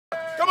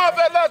off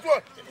that last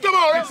one. Come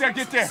on,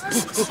 Get there.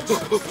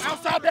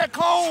 Outside that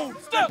cone.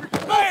 Step.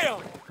 Bam.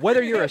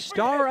 Whether you're a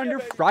star under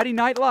Friday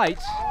Night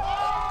Lights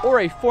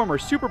or a former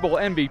Super Bowl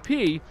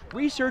MVP,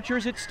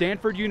 researchers at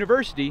Stanford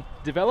University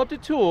developed a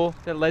tool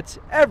that lets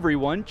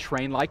everyone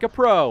train like a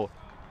pro,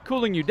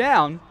 cooling you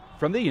down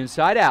from the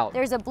inside out.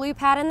 There's a blue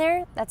pad in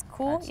there. That's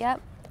cool.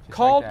 Yep.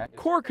 Called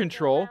Core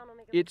Control,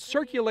 it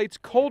circulates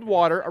cold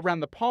water around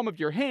the palm of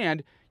your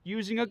hand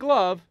using a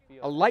glove,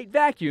 a light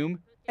vacuum,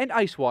 and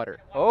ice water.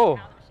 Oh,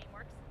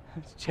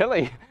 it's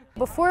chilly.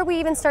 Before we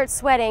even start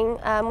sweating,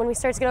 when we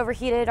start to get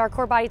overheated, our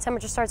core body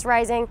temperature starts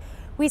rising,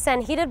 we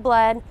send heated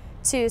blood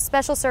to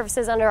special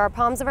surfaces under our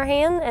palms of our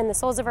hand and the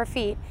soles of our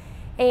feet.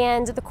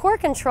 And the Core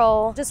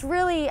Control just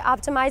really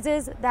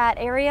optimizes that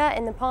area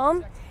in the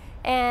palm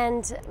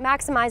and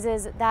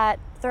maximizes that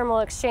thermal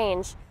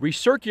exchange.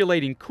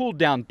 Recirculating cooled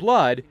down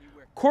blood,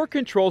 Core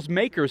Control's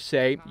makers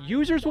say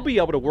users will be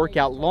able to work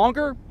out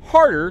longer,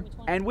 harder,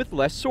 and with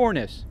less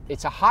soreness.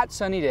 It's a hot,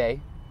 sunny day.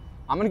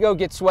 I'm gonna go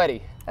get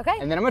sweaty. Okay.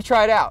 And then I'm gonna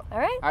try it out. All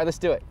right. All right, let's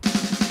do it.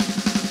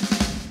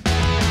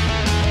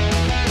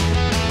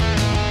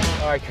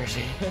 All right,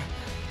 Kirsty.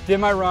 Did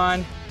my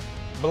run.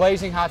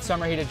 Blazing hot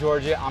summer heat of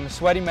Georgia. I'm a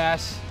sweaty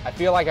mess. I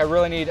feel like I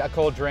really need a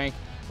cold drink,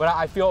 but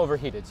I feel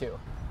overheated too.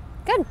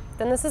 Good.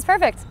 Then this is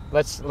perfect.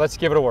 Let's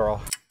give it a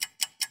whirl.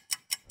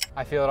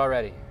 I feel it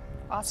already.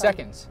 Awesome.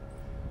 Seconds.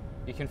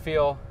 You can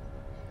feel.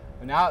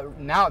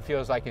 Now it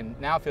feels like an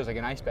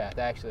ice bath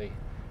actually.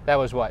 That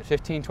was what,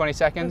 15, 20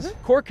 seconds?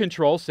 Core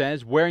Control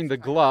says wearing the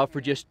glove for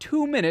just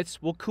 2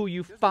 minutes will cool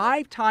you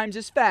 5 times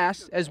as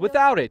fast as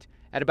without it.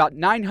 At about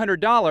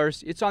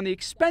 $900, it's on the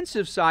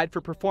expensive side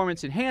for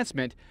performance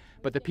enhancement,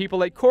 but the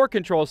people at Core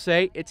Control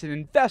say it's an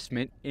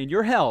investment in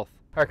your health.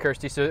 All right,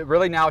 Kirsty, so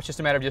really now it's just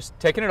a matter of just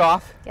taking it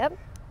off. Yep.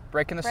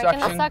 Breaking the Breaking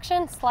suction. the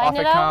suction, sliding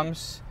off it out.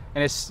 Comes.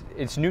 And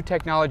it's new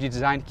technology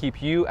designed to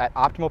keep you at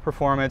optimal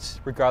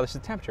performance regardless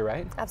of temperature,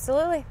 right?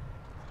 Absolutely.